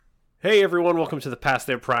Hey everyone, welcome to the Past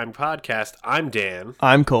Their Prime podcast. I'm Dan.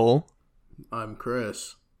 I'm Cole. I'm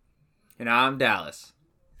Chris. And I'm Dallas.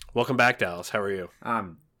 Welcome back, Dallas. How are you?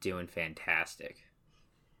 I'm doing fantastic.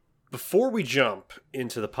 Before we jump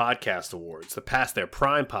into the podcast awards, the Past Their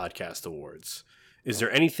Prime podcast awards, is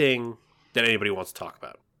there anything that anybody wants to talk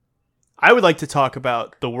about? I would like to talk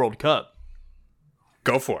about the World Cup.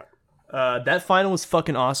 Go for it. That final was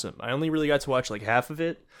fucking awesome. I only really got to watch like half of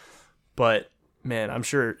it, but man, I'm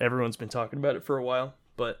sure everyone's been talking about it for a while.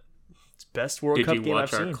 But it's best World Cup game I've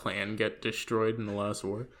seen. Did you watch our clan get destroyed in the last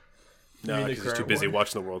war? No, because he's too busy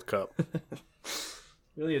watching the World Cup.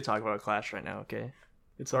 We don't need to talk about Clash right now, okay?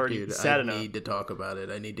 It's already sad enough. I need to talk about it.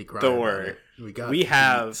 I need to cry. Don't about worry. It. We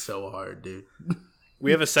have so hard, dude. We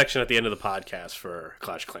have a section at the end of the podcast for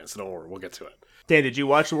Clash Clans, so don't worry, we'll get to it. Dan, did you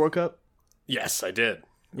watch the World Cup? Yes, I did.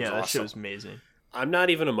 Yeah, that shit was amazing. I'm not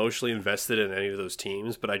even emotionally invested in any of those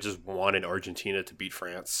teams, but I just wanted Argentina to beat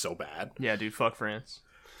France so bad. Yeah, dude, fuck France.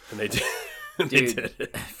 And they did. Dude,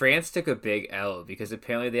 France took a big L because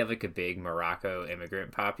apparently they have like a big Morocco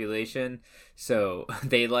immigrant population. So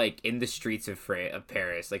they like in the streets of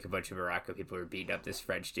Paris, like a bunch of Morocco people were beating up this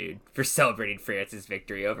French dude for celebrating France's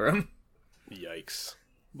victory over him. Yikes.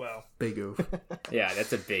 Wow. Big oof. Yeah,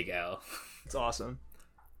 that's a big L. It's awesome.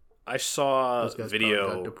 I saw Those guys video.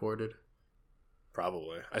 probably got deported.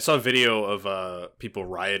 Probably. I saw a video of people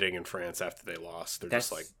rioting in France after they lost. They're That's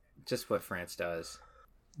just like... just what France does.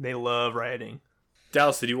 They love rioting.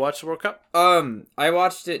 Dallas, did you watch the World Cup? I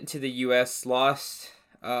watched it until the U.S. lost.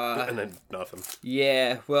 And then nothing.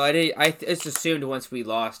 Yeah, well, I just assumed once we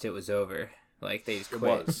lost, it was over. Like they just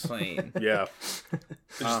quit playing. Yeah. It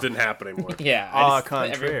just didn't happen anymore. Yeah.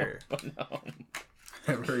 Contraire.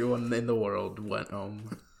 Everyone in the world went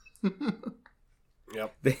home.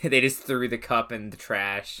 Yep. They just threw the cup in the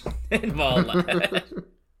trash and ball left.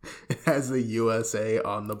 It has the USA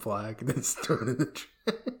on the plaque that's thrown in the trash.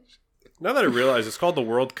 Now that I realize it's called the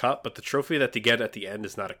World Cup, but the trophy that they get at the end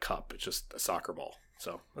is not a cup. It's just a soccer ball.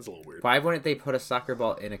 So that's a little weird. Why wouldn't they put a soccer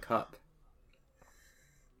ball in a cup?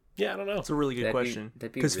 Yeah, I don't know. That's a really good question.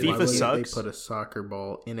 Because really FIFA sucks. They put a soccer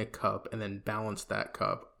ball in a cup and then balance that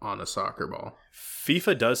cup on a soccer ball.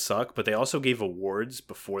 FIFA does suck, but they also gave awards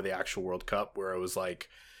before the actual World Cup where it was like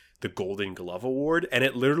the Golden Glove Award, and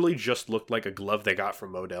it literally just looked like a glove they got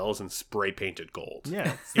from Modell's and spray painted gold.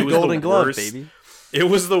 Yeah, it was Golden Glove, worst, baby. It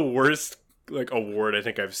was the worst like award I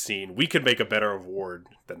think I've seen. We could make a better award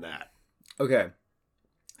than that. Okay,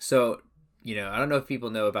 so I don't know if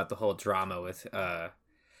people know about the whole drama with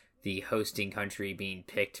the hosting country being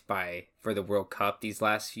picked for the World Cup these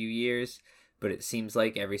last few years, but it seems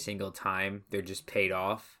like every single time they're just paid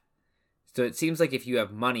off. So it seems like if you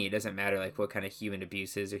have money, it doesn't matter like what kind of human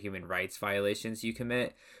abuses or human rights violations you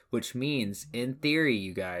commit, which means in theory,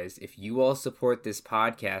 you guys, if you all support this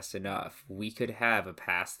podcast enough, we could have a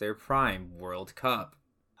Past Their Prime World Cup.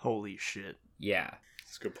 Holy shit. Yeah.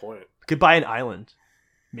 That's a good point. We could buy an island.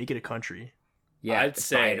 Make it a country. Yeah, I'd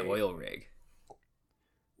say buy an oil rig.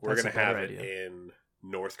 We're going to have it in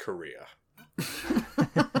North Korea.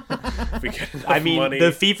 If we get enough money. The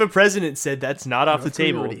FIFA president said that's not off the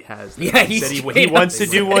table. Already has that. Yeah, He said he wants to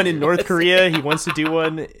do one in North Korea. He wants to do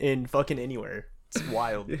one in fucking anywhere. It's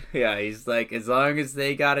wild. Yeah, he's like, as long as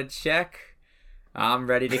they got a check, I'm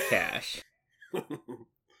ready to cash.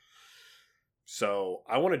 So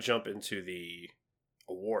I want to jump into the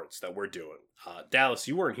awards that we're doing. Dallas,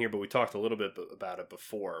 you weren't here, but we talked a little bit about it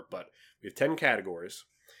before. But we have 10 categories.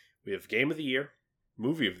 We have Game of the Year,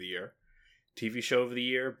 Movie of the Year, TV Show of the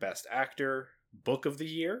Year, Best Actor, Book of the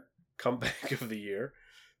Year, Comeback of the Year,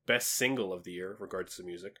 Best Single of the Year, regards to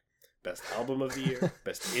music, Best Album of the Year,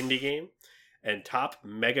 Best Indie Game, and Top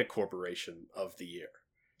Mega Corporation of the Year.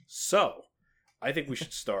 So, I think we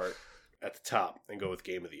should start at the top and go with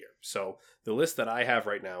Game of the Year. So, the list that I have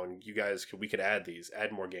right now, and you guys, we could add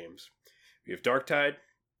more games. We have Darktide,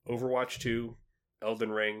 Overwatch 2,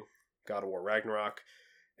 Elden Ring, God of War Ragnarok,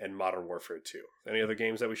 and Modern Warfare 2. Any other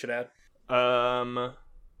games that we should add?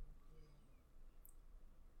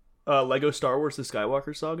 Lego Star Wars: The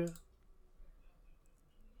Skywalker Saga.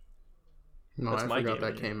 No, That's I my forgot game that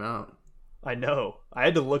of the year. came out. I know. I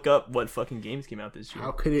had to look up what fucking games came out this year.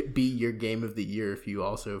 How could it be your game of the year if you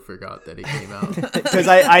also forgot that it came out? Because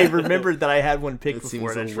I remembered that I had one picked It before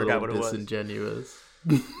seems and I a just forgot little what it was. disingenuous.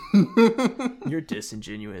 You're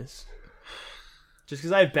disingenuous. Just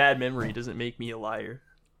because I have bad memory doesn't make me a liar.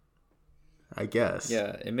 I guess.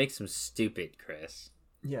 Yeah, it makes him stupid, Chris.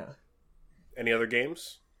 Yeah. Any other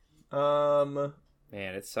games? Man,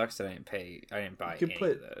 it sucks that I didn't buy could any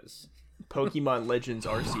put- of those. Pokemon Legends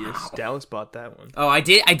Arceus. Dallas bought that one. Oh, I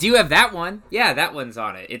do have that one. Yeah, that one's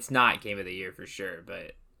on it. It's not Game of the Year for sure,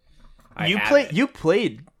 but You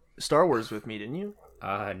played Star Wars with me, didn't you?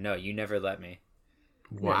 No, you never let me.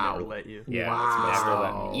 Wow. Yeah, I never let you. Yeah, Wow. never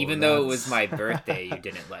let me. Even though it was my birthday, you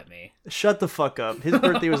didn't let me. Shut the fuck up. His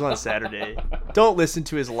birthday was on Saturday. Don't listen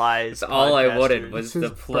to his lies. That's all I podcaster. wanted was It's to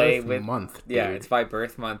his play birth with. month, Yeah, dude. it's my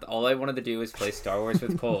birth month. All I wanted to do was play Star Wars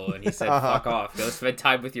with Cole, and he said, "Fuck off. Go spend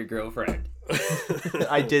time with your girlfriend."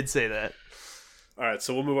 I did say that. All right,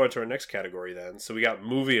 so we'll move on to our next category then. So we got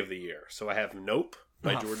movie of the year. So I have Nope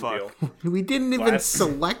by Jordan fuck. Peele. We didn't even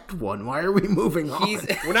select one. Why are we moving on?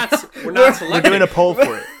 We're not We're selecting. doing a poll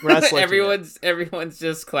for it. We're not selecting Everyone's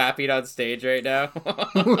just clapping on stage right now.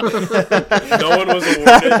 No one was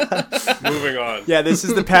awarded. Moving on. Yeah, this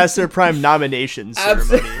is the Past Their Prime nomination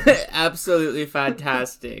ceremony. Absolutely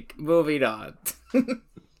fantastic. Moving on.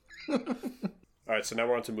 All right, so now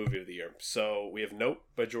we're on to movie of the year. So we have Nope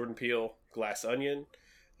by Jordan Peele, Glass Onion,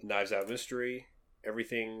 Knives Out Mystery,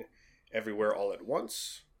 Everything, Everywhere, All at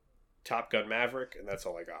Once, Top Gun Maverick, and that's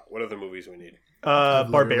all I got. What other movies we need? I've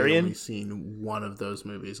literally Barbarian. only seen one of those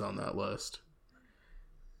movies on that list.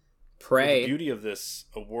 The Pray. beauty of this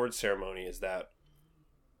award ceremony is that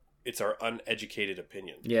it's our uneducated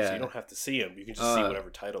opinion. Yeah. So you don't have to see them. You can just see whatever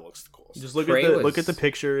title looks the coolest. Just look Prey look at the was-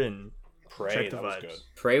 picture and Prey, check the that was vibes. good.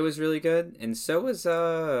 Prey was really good, and so was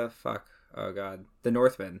The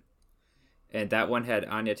Northman, and that one had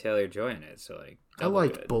Anya Taylor-Joy in it. So like, I double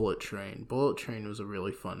liked good. Bullet Train. Bullet Train was a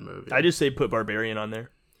really fun movie. I just say put Barbarian on there.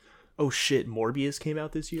 Oh shit, Morbius came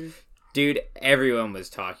out this year? Dude, everyone was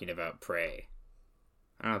talking about Prey.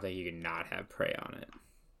 I don't think you can not have Prey on it.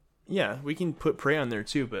 Yeah, we can put Prey on there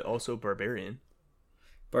too, but also Barbarian.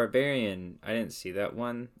 Barbarian, I didn't see that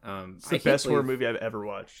one. It's the best horror movie I've ever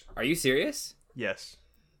watched. Are you serious? Yes.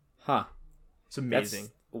 Huh. It's amazing.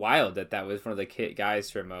 That's wild that was one of the guys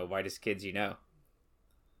from Whitest Kids You Know.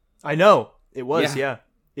 I know. It was, Yeah. yeah.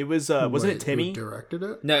 It was wasn't it Who Timmy? directed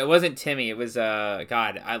it? No, it wasn't Timmy. It was last We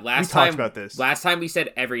time talked about this. Last time we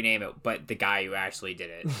said every name but the guy who actually did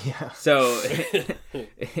it. Yeah. So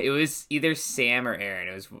it was either Sam or Aaron.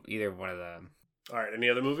 It was either one of them. All right, any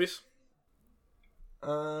other movies?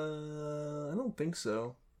 I don't think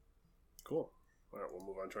so. Cool. All right, we'll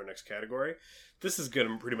move on to our next category. This is good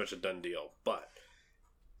and pretty much a done deal, but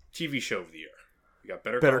TV show of the year. We got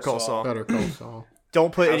Better Call Saul. Better Call Saul.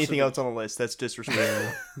 Don't put House anything of else on the list. That's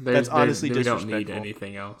disrespectful. There's- honestly we don't need disrespectful.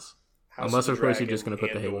 anything else. House Unless, of of course, you're Dragon, just going to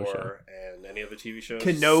put the Halo show. Andor, and any other TV shows.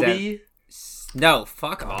 Kenobi. No,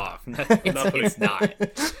 fuck off. It's not.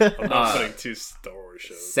 I'm not putting two Star Wars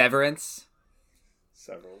shows. Severance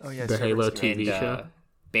Several. Oh yeah, The Halo Severance. TV and show.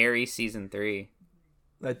 Barry season 3.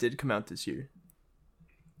 That did come out this year.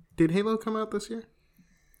 Did Halo come out this year?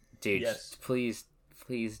 Dude, Yes. please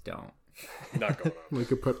don't. Not going on. We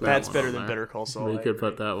could put that That's one better on than there. Better Call Saul. We I could agree.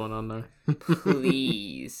 put that one on there.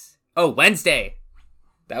 Please. Oh, Wednesday.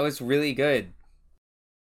 That was really good.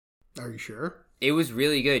 Are you sure? It was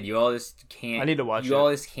really good. You all just can't. I need to watch You it. all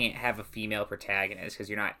just can't have a female protagonist because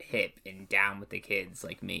you're not hip and down with the kids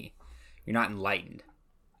like me. You're not enlightened.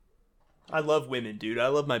 I love women, dude. I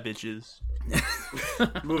love my bitches.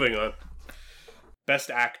 Moving on. Best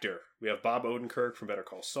actor. We have Bob Odenkirk from Better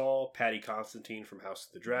Call Saul, Patty Constantine from House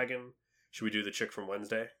of the Dragon. Should we do the chick from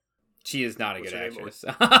Wednesday? She is not a What's good her name? actress.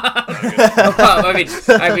 Not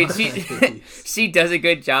I mean, she does a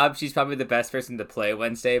good job. She's probably the best person to play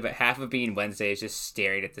Wednesday, but half of being Wednesday is just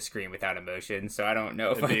staring at the screen without emotion. So I don't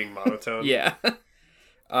know if And being monotone. yeah.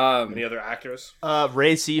 Any other actors?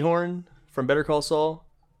 Ray Seahorn from Better Call Saul.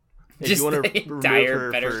 If Just you want the to remove entire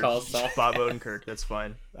her Better for Call Saul. Bob Odenkirk, that's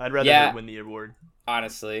fine. I'd rather Yeah. her win the award.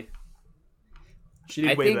 Honestly, She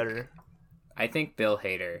did I way think- better. I think Bill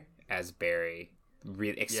Hader as Barry,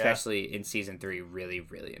 especially in season 3,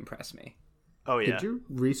 really impressed me. Oh yeah. Did you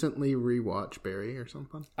recently rewatch Barry or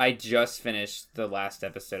something? I just finished the last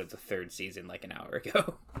episode of the 3rd season like an hour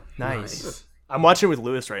ago. Nice. I'm watching it with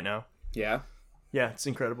Lewis right now. Yeah. Yeah, it's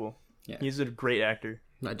incredible. Yeah. He's a great actor.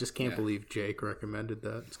 I just can't Yeah. believe Jake recommended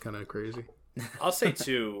that. It's kind of crazy. I'll say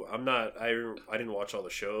too. I didn't watch all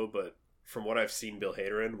the show, but from what I've seen Bill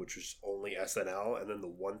Hader in, which was only SNL, and then the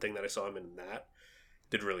one thing that I saw him in that,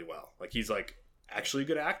 did really well. Like he's like actually a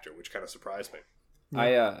good actor, which kind of surprised me.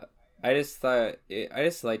 I just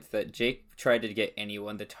liked that Jake tried to get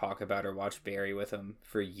anyone to talk about or watch Barry with him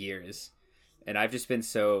for years. And I've just been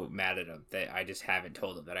so mad at him that I just haven't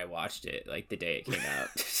told him that I watched it like the day it came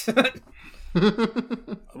out.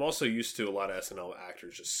 I'm also used to a lot of SNL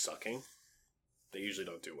actors just sucking. They usually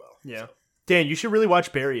don't do well. Yeah. So. Dan, you should really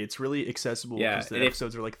watch Barry. It's really accessible Yeah, because the and if-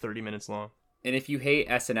 episodes are like 30 minutes long. And if you hate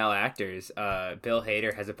SNL actors, Bill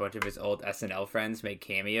Hader has a bunch of his old SNL friends make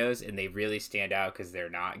cameos, and they really stand out because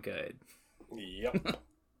they're not good. Yep.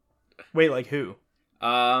 Wait, like who?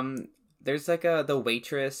 there's like the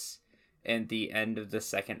waitress and the end of the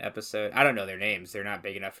second episode. I don't know their names. They're not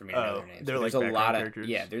big enough for me to know their names. They're like there's a background lot of characters.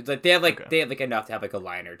 yeah. There's like they have Okay. enough to have like a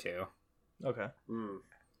line or two. Okay. All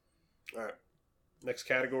right. Next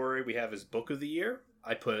category we have is Book of the Year.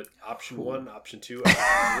 I put option 1, option 2,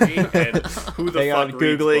 option 3, and who the Hang fuck on,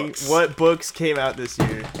 reads googling books? what books came out this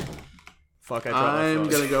year. Fuck, I dropped my I'm phone.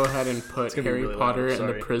 gonna go ahead and put It's gonna be Harry really Potter loud, and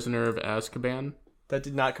the sorry. Prisoner of Azkaban. That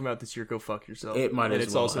did not come out this year. Go fuck yourself. It might And as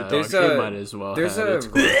it's well also have. dog There's shit. It might as well There's have. a It's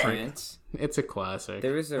classic. reprint. It's a classic.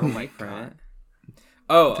 There is a my reprint.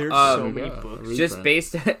 Oh, There's so yeah, many a books. reprint. just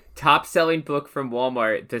based top selling book from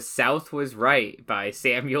Walmart, The South Was Right by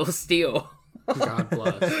Samuel Steele. God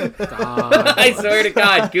bless. God I bless. swear to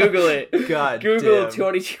God, Google it. God Google damn.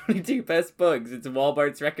 2022 best books. It's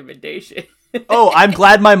Walmart's recommendation. Oh, I'm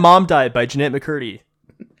Glad My Mom Died by Jeanette McCurdy.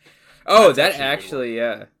 Oh, That's that actually a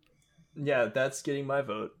good actually, yeah. Yeah, that's getting my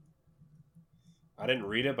vote. I didn't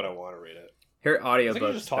read it, but I want to read it. Her I think I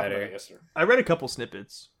audiobook's just talked about better. it yesterday. I read a couple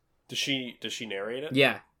snippets. Does she narrate it?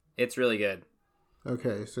 Yeah, it's really good.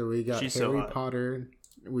 Okay, so we got She's so Harry hot. Potter.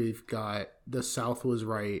 We've got The South Was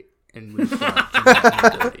Right, and we've got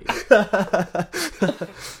Jeanette McCurdy.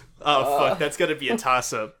 Oh fuck, that's gonna be a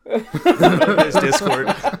toss up. There's Discord.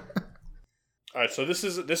 All right, so this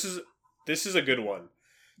is a good one.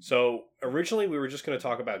 So originally we were just going to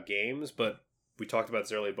talk about games, but we talked about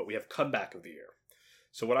this earlier. But we have comeback of the year.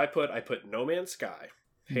 So what I put No Man's Sky,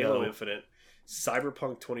 Halo No. Infinite,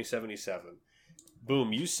 Cyberpunk 2077.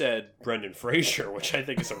 Boom, you said Brendan Fraser, which I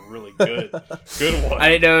think is a really good one. I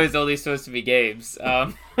didn't know it was only supposed to be games.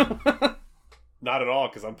 Not at all,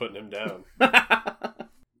 because I'm putting him down.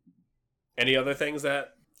 Any other things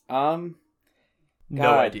that? No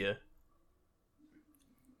God. idea.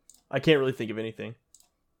 I can't really think of anything.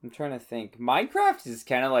 I'm trying to think. Minecraft is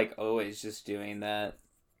kind of like always just doing that.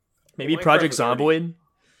 Maybe Minecraft Project was already- Zomboid.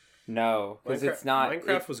 No, because it's not.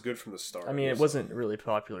 Minecraft was good from the start. I mean, it wasn't really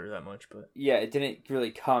popular that much, but Yeah, it didn't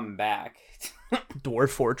really come back. Dwarf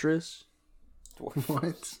Fortress.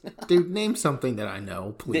 What? Dude, name something that I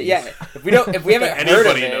know, please. Yeah, if we haven't heard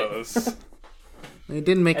of Anybody it, knows. It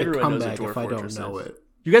didn't make Everyone a knows what comeback Dwarf if I don't Fortress know is. it.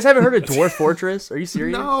 You guys haven't heard of Dwarf Fortress? Are you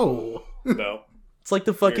serious? No. No. It's like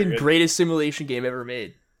the fucking Period. greatest simulation game ever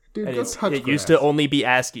made. Dude, And go it's, touch it used grass. to only be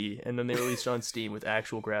ASCII, and then they released it on Steam with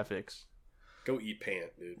actual graphics. Go eat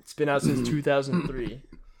pant, dude. It's been out since 2003.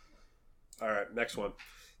 All right, next one.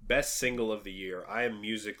 Best single of the year. I am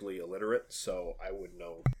musically illiterate, so I would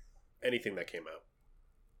know anything that came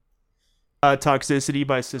out. Toxicity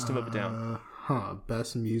by System of a Down.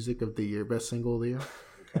 Best music of the year, best single of the year.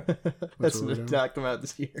 That's what we're doing? not come out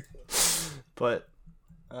this year. But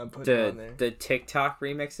I'm putting it on there. the TikTok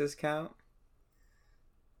remixes count.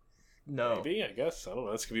 No. Maybe, I guess. I don't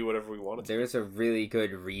know. This could be whatever we want it to. There's a really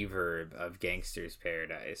good reverb of Gangster's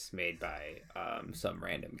Paradise made by some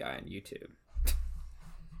random guy on YouTube.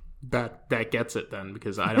 That gets it then,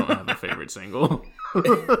 because I don't have a favorite single.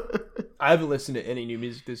 I haven't listened to any new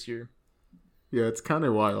music this year. Yeah, it's kind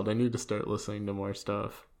of wild. I need to start listening to more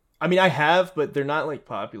stuff. I mean, I have, but they're not like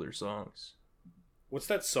popular songs. What's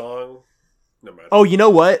that song? Never mind. Oh, you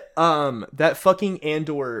know what? That fucking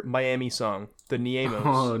Andor Miami song, the Niemos.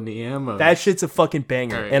 Oh, Niemo. That shit's a fucking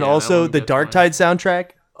banger. Alright, And yeah, also that one the gets Dark mine. Tide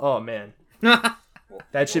soundtrack. Oh man,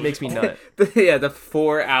 that shit makes me nut. Yeah, the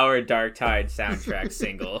 4-hour Dark Tide soundtrack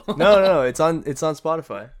single. No, it's on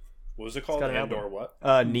Spotify. What was it called? got an Andor album. what?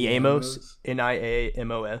 Niemos,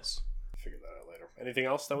 Niamos. Figure that out later. Anything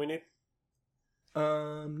else that we need?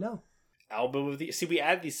 No. Album of the... See, we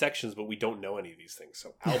add these sections, but we don't know any of these things.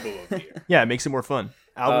 So, album of the year. Yeah, it makes it more fun.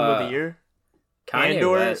 Album of the year, Kanye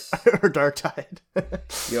Andor West. or Dark Tide.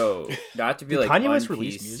 Yo, not to be Did like Kanye on West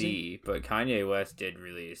release PC, but Kanye West did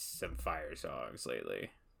release some fire songs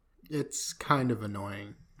lately. It's kind of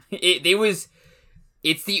annoying.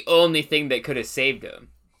 It's the only thing that could have saved him.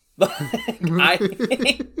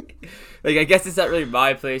 I guess it's not really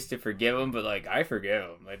my place to forgive him, but like I forgive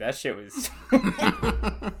him. Like that shit was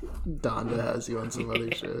Donda has you on some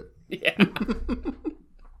other shit. yeah.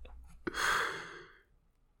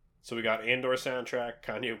 So, we got Andor soundtrack,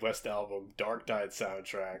 Kanye West album, Dark Tide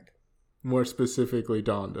soundtrack. More specifically,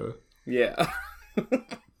 Donda. Yeah.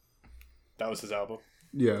 That was his album.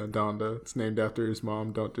 Yeah, Donda. It's named after his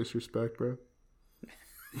mom. Don't disrespect, bro.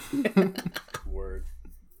 Word.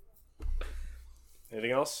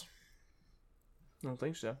 Anything else? I don't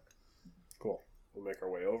think so. Cool. We'll make our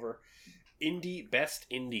way over. Best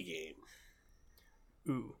indie game.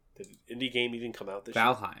 Ooh, Did an indie game even come out this year?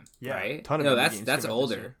 Valheim, Yeah, right? ton of no, indie that's games that's came out this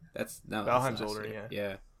older. year. That's no, Valheim's that's last older, year.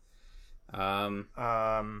 Yeah.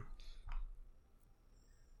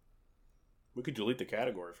 We could delete the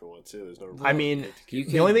category for one too. There's no. I mean,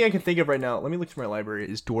 the only thing I can think of right now, let me look through my library,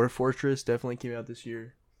 is Dwarf Fortress. Definitely came out this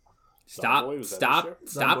year. Stop with the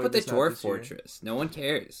Dwarf this year. Fortress. No one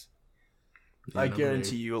cares. I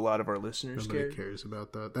guarantee you a lot of our listeners Nobody cares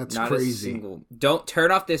about that. That's Not crazy. a single. Don't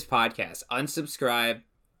turn off this podcast. Unsubscribe.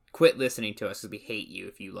 Quit listening to us because we hate you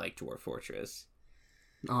if you like Dwarf Fortress.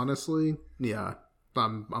 Honestly, yeah,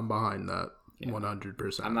 I'm behind that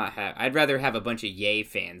 100%. I'm not. I'd rather have a bunch of Yay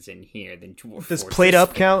fans in here than Dwarf Does Fortress. Played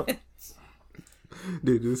Up count?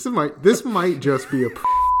 Dude, this might just be a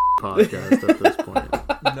podcast at this point.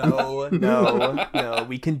 No.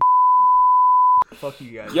 We can. Fuck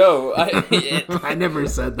you guys. Yo, I never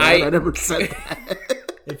said that. I never said that.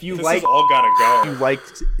 If you this like, is all gotta go. you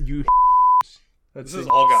liked you. This is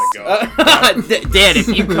all gotta go. Dan, if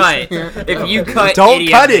you cut, Don't any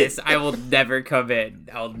cut of it. This, I will never come in.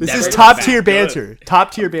 This is top tier banter.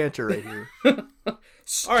 Top tier banter right here.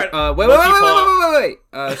 All right.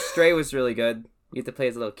 Wait. Stray was really good. You have to play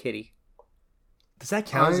as a little kitty. Does that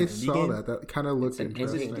count as I an indie saw game? that. That kind of looked It's an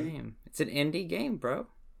interesting. indie game. It's an indie game, bro.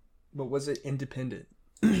 But was it independent?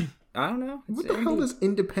 I don't know. What the hell does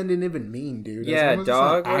independent even mean, dude? Yeah, As long as it's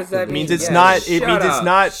dog, not what does that It active. means mean? it's Yeah, not. It shut means it's up.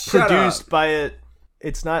 not Shut produced up. by a.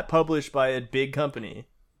 It's not published by a big company.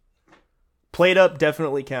 Played Up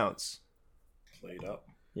definitely counts. Played Up.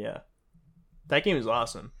 Yeah, that game is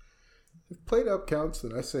awesome. If Played Up counts,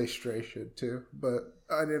 then I say Stray should too. But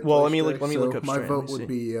I didn't. Well, play let me Stray, look- let me so look up My Stray, vote let me would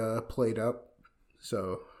see. be Played Up.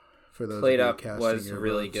 So for those Played of you Up casting was your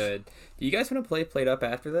really votes, good. Do you guys want to play Played Up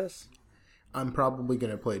after this? I'm probably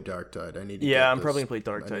gonna play Dark Tide. I need to. Yeah, get I'm this- probably gonna play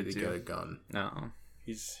Dark I Tide need to too. get a gun. No.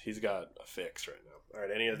 He's got a fix right now. All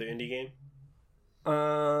right. Any other indie game?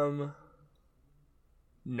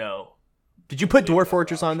 No. Did you put Dwarf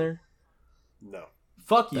Fortress on there? No.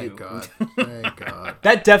 Fuck you. Thank God. Thank God.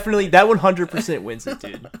 That 100% wins it,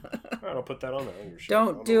 dude. All right, I'll put that on there. Your shit.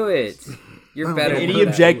 Don't do it. You're Oh, better. any than Any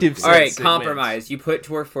that. objective All right, sense, it compromise. You put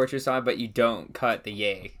Dwarf Fortress on, but you don't cut the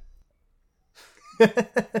Yay. wins.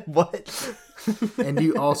 What? And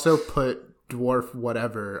you also put Dwarf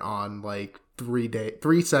whatever on like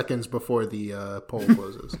 3 seconds before the poll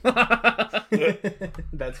closes.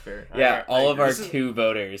 That's fair. Yeah, all of our this is- 2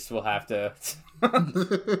 voters will have to.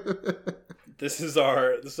 This is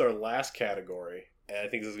our last category, and I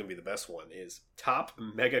think this is gonna be the best one. Is top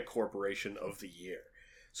mega corporation of the year.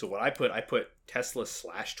 So what I put Tesla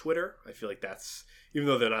 / Twitter. I feel like that's, even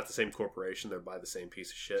though they're not the same corporation, they're by the same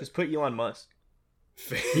piece of shit. Just put Elon Musk.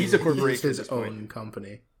 He's He's a corporation at his this point. own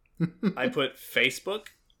company. I put Facebook,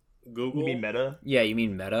 Google. You mean Meta? Yeah, you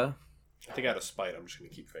mean Meta? I think out of spite, I'm just gonna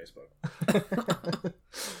keep Facebook.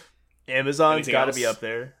 Amazon's Anything got to else? be up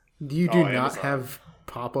there. You do not Amazon. have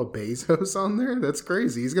Papa Bezos on there? That's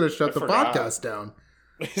crazy. He's gonna shut the forgot. podcast down.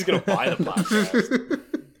 He's gonna buy the podcast.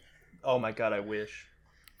 Oh my god, I wish.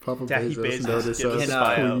 Papa Daddy Bezos, Bezos, notice give us, us a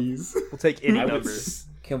buyout. please. We'll take any I would,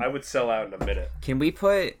 number. I would sell out in a minute. Can we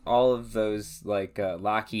put all of those like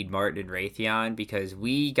Lockheed Martin and Raytheon, because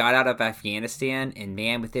we got out of Afghanistan and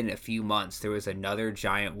man, within a few months there was another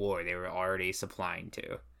giant war they were already supplying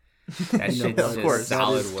to. That You know shit's what? of just course.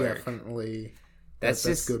 solid that is work. definitely That's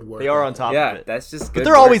just good work. They are on top of Yeah, it. that's just. But Good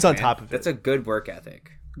they're always work, on man. top of it. That's a good work ethic.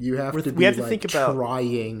 You have to We be have to like think about-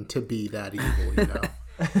 trying to be that evil, you know.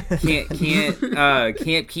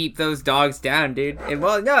 Can't keep those dogs down, dude. And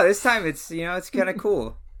well, no, this time it's it's kind of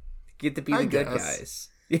cool. Get to be the I good guess. guys.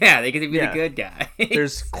 Yeah, they get to be Yeah. the good guy.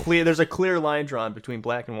 There's a clear line drawn between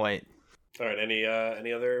black and white. All right, any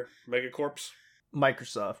other megacorps?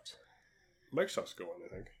 Microsoft. Microsoft's a good one,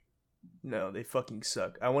 I think. No, they fucking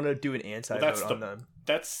suck. I want to do an anti-vote on them.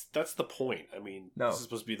 That's the point. I mean, No. this is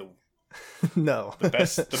supposed to be the No.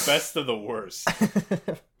 best of the worst.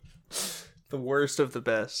 The worst of the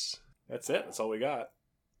best. That's it. That's all we got.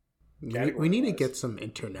 We need to get some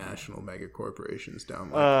international mega corporations down,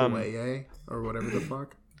 like Huawei or whatever the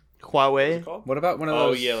fuck. What's Huawei. it called? What about one of Oh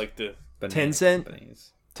those? yeah, like the banana Tencent?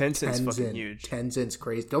 companies? Tencent's fucking huge. Tencent's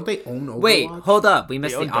crazy. Don't they own Overwatch? Wait, hold up. We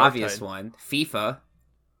missed own the Dark obvious Tide. one. FIFA.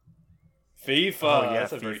 FIFA. Oh, yeah,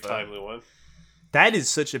 That's a very FIFA. timely one. That is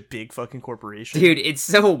such a big fucking corporation. Dude, it's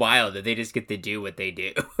so wild that they just get to do what they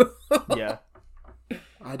do. Yeah.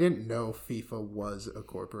 I didn't know FIFA was a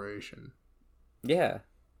corporation. Yeah.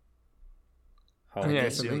 I mean, I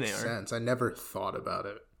Guess it assume makes they are. sense. I never thought about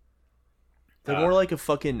it. They're more like a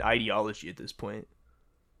fucking ideology at this point.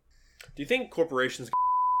 Do you think corporations?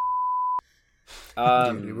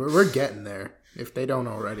 Dude, we're getting there. If they don't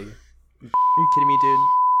already. Are you kidding me, dude?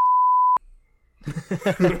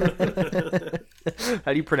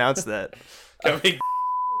 How do you pronounce that? I mean,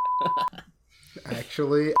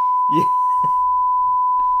 Actually,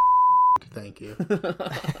 Thank you.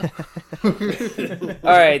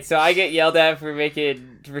 All right, so I get yelled at for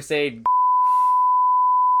saying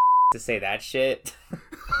to say that shit.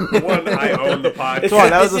 One, I own the podcast. Come on,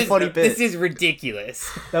 that was a funny bit. This is ridiculous.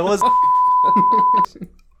 That was.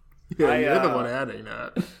 Yeah, you're the one adding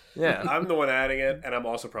that. Yeah. I'm the one adding it, and I'm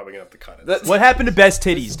also probably gonna have to cut it. What happened to best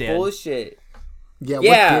titties, Dan? Bullshit. Yeah,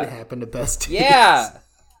 Yeah. what did happen to Best Titties? Yeah.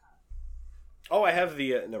 Oh, I have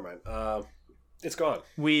the. Never mind. It's gone.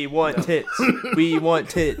 We want tits. We want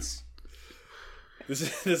tits.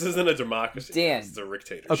 This isn't a democracy. Dan. This is a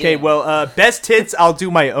dictatorship. Okay, well, best tits, I'll do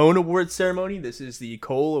my own awards ceremony. This is the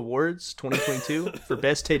Cole Awards 2022 for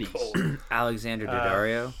best titties. Alexander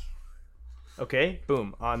Daddario. Okay,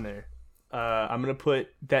 boom, on there. I'm going to put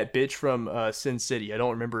that bitch from Sin City. I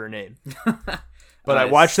don't remember her name. But I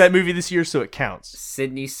watched that movie this year, so it counts.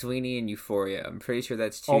 Sydney Sweeney in Euphoria. I'm pretty sure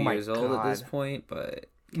that's 2 Oh my years old at this God. point, but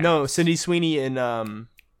No, Cindy Sweeney in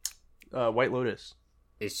White Lotus.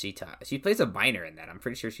 is she she plays a minor in that. I'm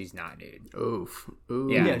pretty sure she's not, dude. Oof. Ooh.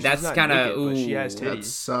 Yeah, Yeah, she's that's not kind of naked, but she has That's titties.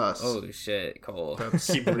 sus. Oh shit, Cole. That's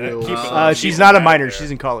Keep it- real. keep it- sus. She's not a minor.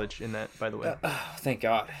 She's in college in that, by the way. Oh, thank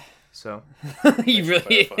God. So, You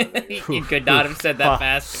really clarifying. you could not have said that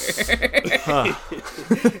faster.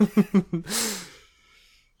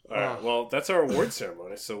 All right. Well, that's our award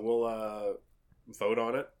ceremony. So we'll vote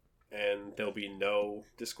on it, and there'll be no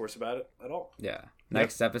discourse about it at all. Yeah.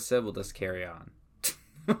 Next episode, we'll just carry on.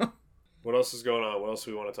 What else is going on? What else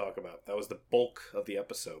do we want to talk about? That was the bulk of the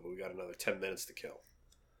episode, but we got another 10 minutes to kill.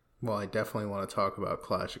 Well, I definitely want to talk about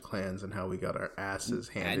Clash of Clans and how we got our asses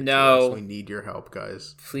handed No. to us. We need your help,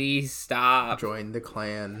 guys. Please stop. Join the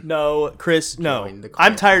clan. no, Chris, no. Join the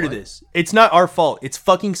clan. I'm tired of What? this. It's not our fault. It's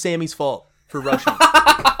fucking Sammy's fault for rushing.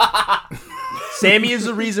 Sammy is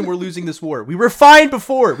the reason we're losing this war. We were fine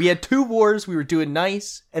before. We had 2 wars. We were doing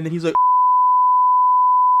nice. And then he's like,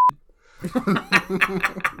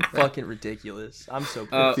 fucking ridiculous. I'm so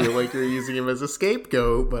I feel like you're using him as a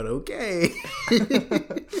scapegoat, but okay.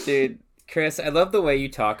 Dude, Chris, I love the way you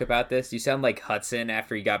talk about this. You sound like Hudson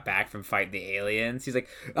after he got back from fighting the aliens. He's like,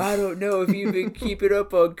 I don't know if you've been keeping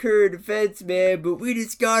up on current events, man, but we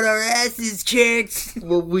just got our asses kicked.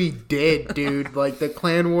 Well, we did, dude. Like, the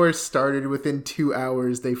clan wars started within 2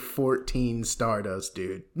 hours. They 14 starred us,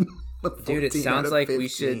 dude. Dude, it 14 out sounds of like we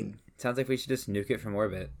 15. should just nuke it from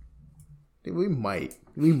orbit. Dude, we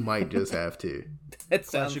might just have to. That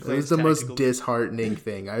sounds It was the most disheartening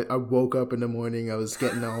thing. I woke up in the morning, I was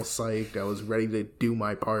getting all psyched, I was ready to do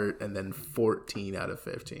my part, and then 14 out of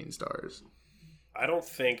 15 stars. I don't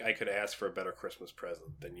think I could ask for a better Christmas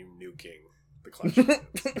present than you nuking the Clash of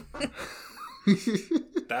Clans.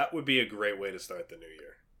 That would be a great way to start the new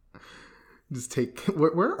year. Just take...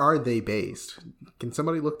 Where are they based? Can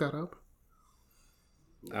somebody look that up?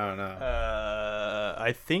 I don't know.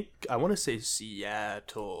 I think I want to say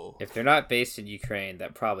Seattle. If they're not based in Ukraine,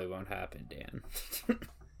 that probably won't happen, Dan.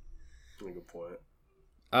 Good point.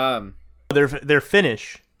 They're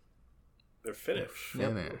Finnish. They're Finnish.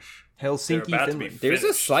 Finish. Helsinki, They're about to be Finland. There's a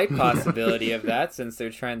Finished. slight possibility of that since they're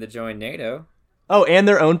trying to join NATO. Oh, and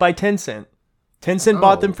they're owned by Tencent. Tencent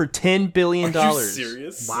bought them for $10 billion. Are you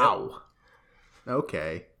serious? Wow.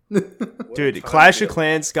 Okay. What a Dude, time Clash to of be-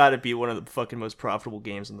 Clans got to be one of the fucking most profitable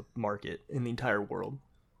games in the market in the entire world.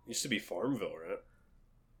 Used to be Farmville, right?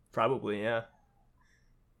 Probably, yeah.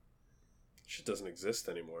 Shit doesn't exist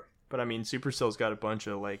anymore. But I mean, Supercell's got a bunch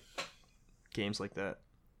of like games like that.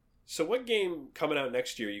 So what game coming out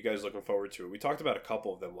next year are you guys looking forward to? We talked about a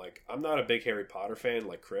couple of them. Like, I'm not a big Harry Potter fan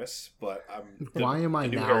like Chris, but I'm... Why am I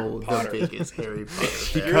new now Harry the Potter- biggest Harry Potter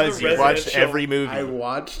fan? Because You're the you watched residential- every movie. I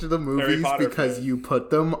watched the movies Potter because fan. you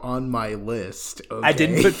put them on my list. Okay? I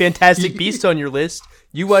didn't put Fantastic Beasts on your list.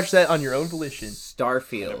 You watched that on your own volition.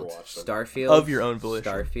 Starfield. never watched them. Starfield. Of your own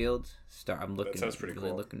volition. Starfield. I'm sounds pretty really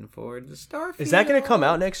cool. looking forward to Starfield. Is that going to come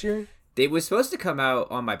out next year? It was supposed to come out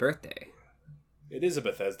on my birthday. It is a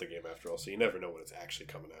Bethesda game after all, so you never know when it's actually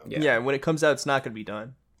coming out. Yeah. Yeah, and when it comes out, it's not going to be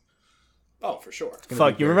done. Oh, for sure. It's gonna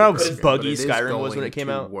Fuck, be you very remember how broken, buggy but it is Skyrim was when going it came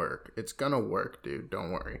to out? Work. It's gonna work, dude.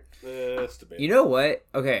 Don't worry. It's debatable. You know what?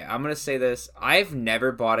 Okay, I'm going to say this. I've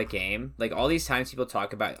never bought a game. Like, all these times people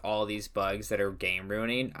talk about all these bugs that are game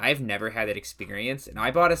ruining, I've never had that experience. And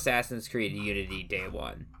I bought Assassin's Creed Unity day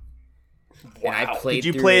one. And I Wow. played Did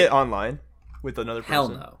you through play it online with another person? Hell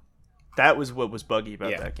no. That was what was buggy about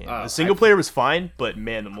Yeah. that game. Oh, The single player was fine, but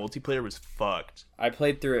man, the multiplayer was fucked. I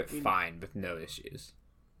played through it fine with no issues.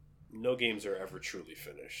 No games are ever truly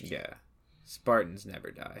finished. Yeah. Spartans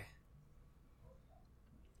never die.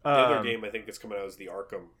 The other Um, game I think that's coming out is the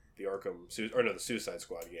Suicide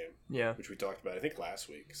Squad game, Yeah. which we talked about I think last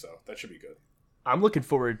week. So that should be good. I'm looking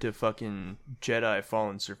forward to fucking Jedi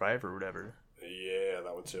Fallen Survivor or whatever. Yeah,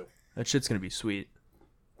 that one too. That shit's gonna be sweet.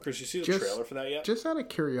 Chris, you see the trailer for that yet? Just out of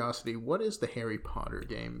curiosity, what is the Harry Potter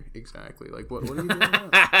game exactly? Like, what are you doing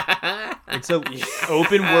now? It's a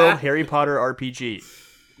open world Harry Potter RPG.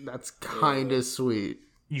 That's kind of sweet.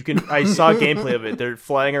 I saw gameplay of it. They're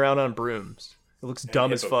flying around on brooms. It looks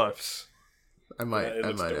dumb as fuck. I might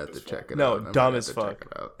have to check it no, out. dumb as fuck.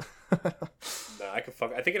 Nah, I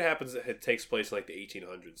think it happens. It takes place in like the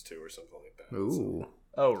 1800s too, or something like that. Ooh.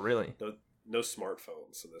 Oh, really? No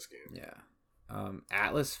smartphones in this game. Yeah.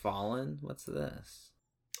 Atlas Fallen. What's this?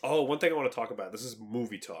 Oh, one thing I want to talk about. This is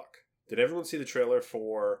movie talk. Did everyone see the trailer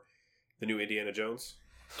for the new Indiana Jones?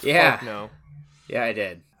 Yeah. Fuck no. Yeah, I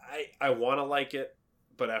did. I want to like it,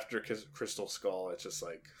 but after Crystal Skull, it's just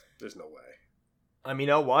like there's no way. I mean,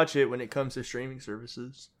 I'll watch it when it comes to streaming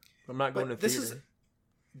services. I'm not going to theater.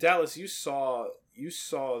 Dallas, you saw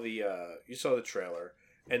the trailer,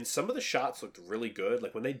 and some of the shots looked really good.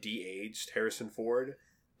 Like when they de-aged Harrison Ford,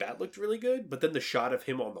 that looked really good. But then the shot of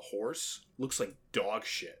him on the horse looks like dog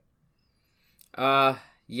shit.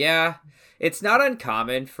 Yeah. It's not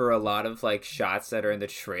uncommon for a lot of like shots that are in the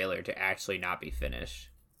trailer to actually not be finished.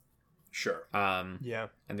 Sure. Yeah.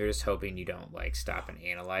 And they're just hoping you don't like stop and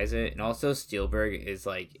analyze it. And also Spielberg is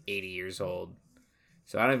like 80 years old.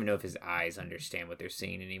 So I don't even know if his eyes understand what they're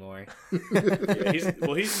seeing anymore. Yeah,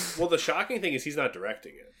 the shocking thing is he's not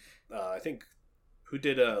directing it. I think who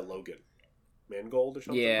did Logan? Mangold or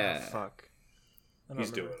something? Yeah. Oh, fuck.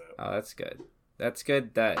 He's doing it. Oh, that's good. That's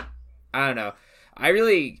good that I don't know. I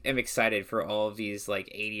really am excited for all of these like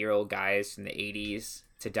 80-year-old guys from the 80s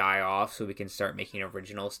to die off so we can start making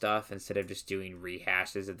original stuff instead of just doing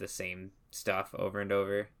rehashes of the same stuff over and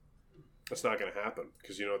over. That's not going to happen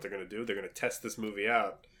because you know what they're going to do? They're going to test this movie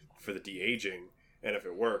out for the de-aging, and if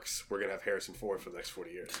it works, we're going to have Harrison Ford for the next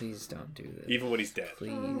 40 years. Please don't do this. Even when he's dead.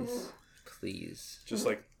 Please. Just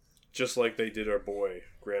like they did our boy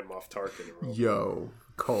Grand Moff Tarkin. Yo,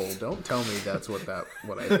 Cole, don't tell me that's what I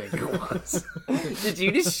think it was. Did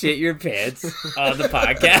you just shit your pants on the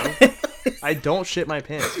podcast? I don't shit my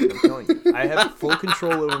pants. I'm telling you, I have full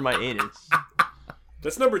control over my anus.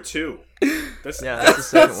 That's number 2. That's the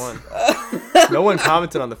second one. No one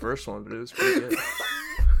commented on the first one, but it was pretty good.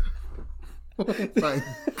 Oh my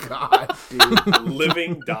god, dude.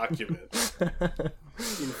 Living document.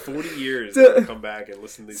 In 40 years, they're going to come back and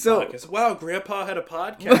listen to these podcasts. Wow, Grandpa had a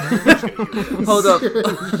podcast. Hold up.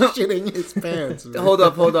 Shitting his pants. Man. Hold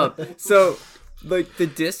up. So, like, the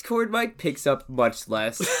Discord mic picks up much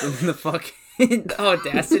less than the fucking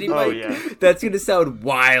Audacity mic. Oh, yeah. That's going to sound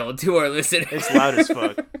wild to our listeners. It's loud as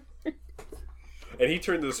fuck. And he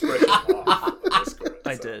turned the expression off. Discord,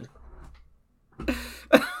 I did.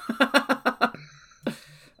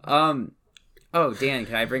 Oh, Dan,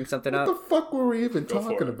 can I bring something up? What the fuck were we even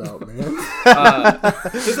talking about, man?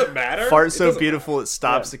 Does it matter? Fart so beautiful it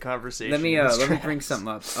stops the conversation. Let me bring something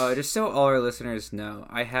up. Just so all our listeners know,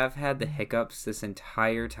 I have had the hiccups this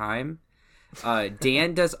entire time.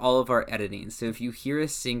 Dan does all of our editing, so if you hear a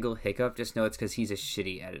single hiccup, just know it's because he's a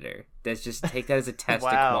shitty editor. Take that as a test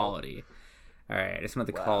of quality. All right, I just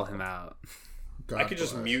wanted to call him out. I could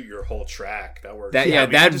just mute your whole track. That works.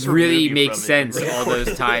 That really makes sense all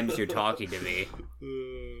those times you're talking to me.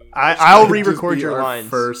 I'll re-record your lines.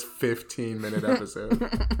 First 15-minute episode.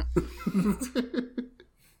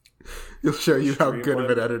 He'll show you how good of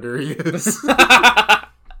an editor he is.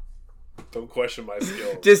 Don't question my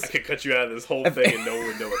skills. I could cut you out of this whole thing and no one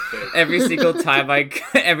would know a thing. Every single time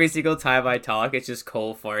I talk, it's just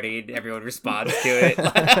Cole farting. Everyone responds to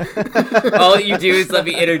it. All you do is let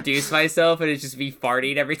me introduce myself, and it's just me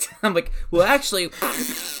farting every time. I'm like, well, actually,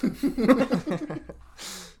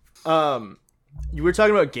 you were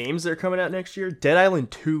talking about games that are coming out next year. Dead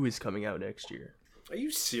Island 2 is coming out next year. Are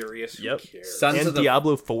you serious? Yep. Who cares?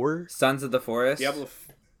 Diablo 4. Sons of the Forest.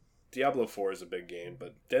 Diablo 4 is a big game,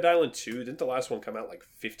 but Dead Island 2, didn't the last one come out like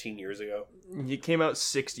 15 years ago? It came out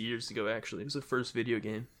 60 years ago, actually. It was the first video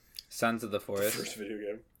game. Sons of the Forest. First video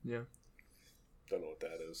game? Yeah. Don't know what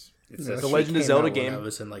that is. It's the Legend of Zelda game. I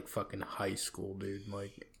was in like fucking high school, dude.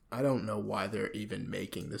 Like, I don't know why they're even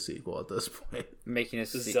making the sequel at this point. Making a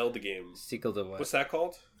Zelda game. Sequel to what? What's that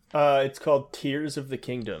called? It's called Tears of the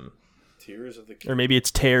Kingdom. Tears of the Kingdom. Or maybe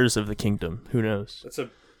it's Tears of the Kingdom. Who knows? It's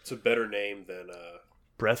a better name than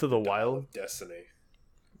Breath of the Wild? Destiny.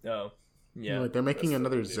 Oh. Yeah. Like, they're making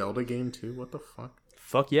another Zelda game too? What the fuck?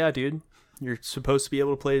 Fuck yeah, dude. You're supposed to be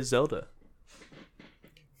able to play Zelda.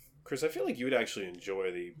 Chris, I feel like you would actually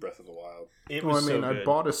enjoy the Breath of the Wild. I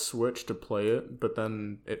bought a Switch to play it, but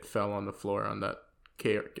then it fell on the floor on that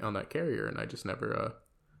carrier, and I just never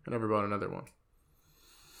bought another one.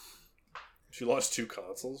 She lost 2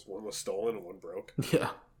 consoles. One was stolen and one broke. Yeah.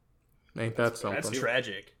 Ain't that something? That's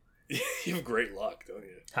tragic. You have great luck, don't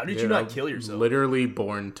you? How did Dude, you not I'm kill yourself? Literally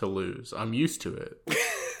born to lose. I'm used to it.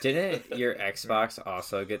 Didn't your Xbox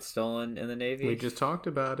also get stolen in the Navy? We just talked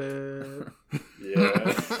about it.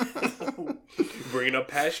 Yeah. Bringing up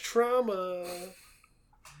past trauma.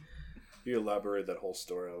 You elaborated that whole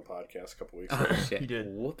story on the podcast a couple weeks ago. Oh, shit. You did.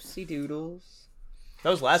 Whoopsie doodles. That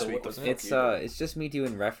was last So week, what the wasn't it? fuck? It's just me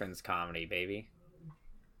doing reference comedy, baby.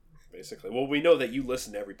 Basically. Well, we know that you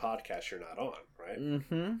listen to every podcast you're not on, right?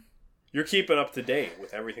 Mm-hmm. You're keeping up to date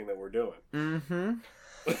with everything that we're doing.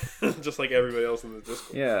 Mm-hmm. Just like everybody else in the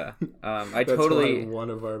Discord. Yeah. I That's totally. why one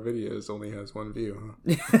of our videos only has 1 view,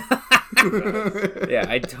 huh? Yeah,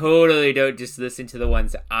 I totally don't just listen to the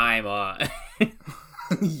ones I'm on.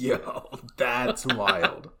 Yo, that's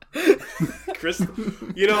wild. Chris,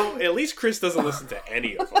 at least Chris doesn't listen to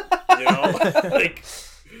any of them. Like,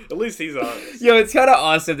 at least he's honest. Yo, it's kind of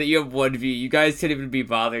awesome that you have 1 view. You guys couldn't even be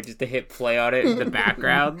bothered just to hit play on it in the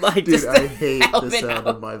background. Like, Dude, just I to hate help the it sound out.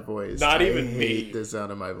 of my voice. Not even I hate me. the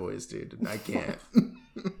sound of my voice, dude. I can't.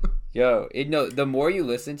 Yo, the more you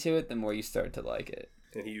listen to it, the more you start to like it.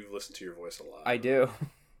 And you've listened to your voice a lot. I do.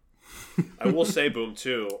 I will say, Boom,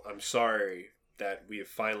 too, I'm sorry that we have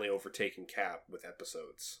finally overtaken Cap with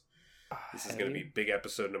episodes. This is going to be big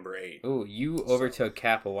episode number 8. Ooh, you overtook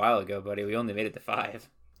Cap a while ago, buddy. We only made it to 5.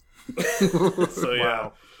 So, yeah.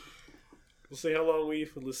 Wow. We'll see how long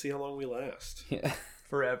we last. Yeah.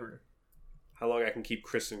 Forever. How long I can keep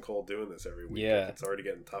Chris and Cole doing this every week. Yeah. It's already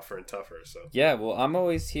getting tougher and tougher, so. Yeah, well, I'm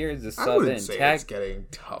always here as a I sub wouldn't in. say it's getting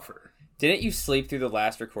tougher. Didn't you sleep through the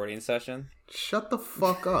last recording session? Shut the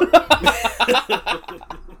fuck up.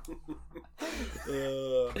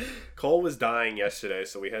 Cole was dying yesterday,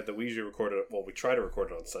 so we usually record it. Well, we try to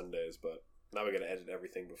record it on Sundays, but now we got to edit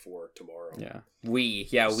everything before tomorrow. Yeah.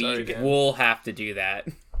 Sorry, Dan. We'll have to do that.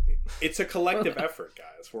 It's a collective effort,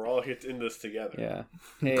 guys. We're all in this together. Yeah.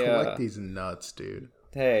 Hey, Collect these nuts, dude.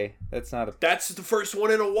 hey, that's not a... That's the first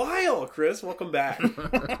one in a while, Chris. Welcome back.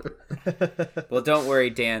 Well, don't worry,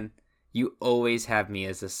 Dan. You always have me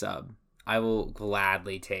as a sub. I will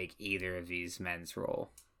gladly take either of these men's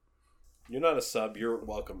role. You're not a sub. You're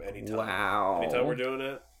welcome anytime. Wow. Anytime we're doing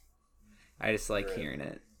it. I just like You're in. hearing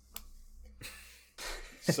it.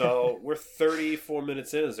 So we're 34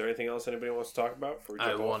 minutes in. Is there anything else anybody wants to talk about before we I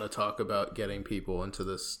jump off? want to talk about getting people into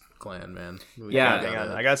this clan, man. Yeah. Hang on.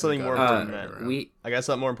 I got something more important than that. I got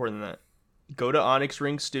something more important than that. Go to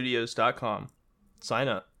onyxringstudios.com. Sign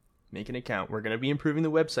up. Make an account. We're going to be improving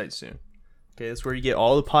the website soon. Okay, that's where you get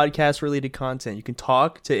all the podcast related content. You can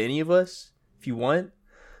talk to any of us if you want.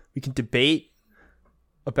 We can debate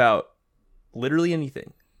about literally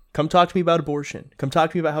anything. Come talk to me about abortion. Come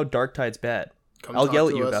talk to me about how Dark Tide's bad. I'll yell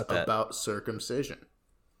at you about that. About circumcision.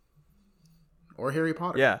 Or Harry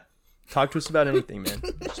Potter. Yeah. Talk to us about anything, man.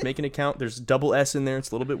 Just make an account. There's a double S in there. It's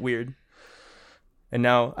a little bit weird. And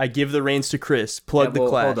now I give the reins to Chris. Plug the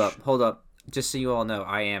Clash. Hold up. Just so you all know,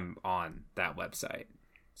 I am on that website.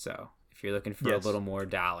 So if you're looking for a little more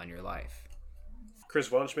Dal in your life. Chris,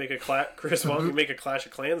 why don't you make a Clash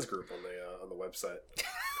of Clans group on the website?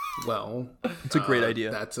 Well, It's a great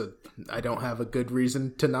idea. I don't have a good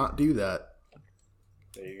reason to not do that.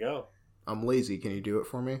 There you go. I'm lazy. Can you do it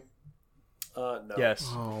for me? No. Yes.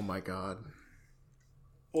 Oh my god.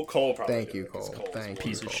 Well, Cole probably. Thank do you, it, 'cause Cole. Cole's Thank more you.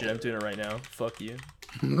 Piece of Cole. shit. I'm doing it right now. Fuck you.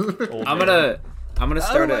 I'm gonna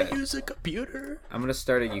start How do I use a computer? I'm gonna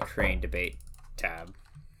start a Ukraine debate tab.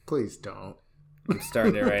 Please don't. I'm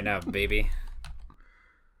starting it right now, baby.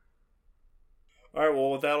 All right.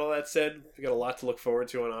 Well, with all that said, we got a lot to look forward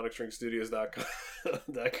to on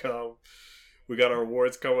onyxringstudios.com. We got our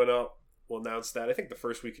awards coming up. We'll announce that. I think the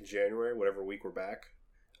first week in January, whatever week we're back.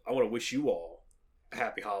 I want to wish you all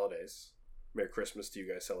happy holidays. Merry Christmas to you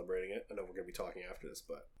guys celebrating it. I know we're going to be talking after this,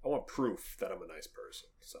 but I want proof that I'm a nice person.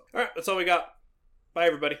 So, all right, that's all we got. Bye,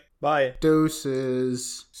 everybody. Bye.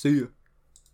 Doses. See you.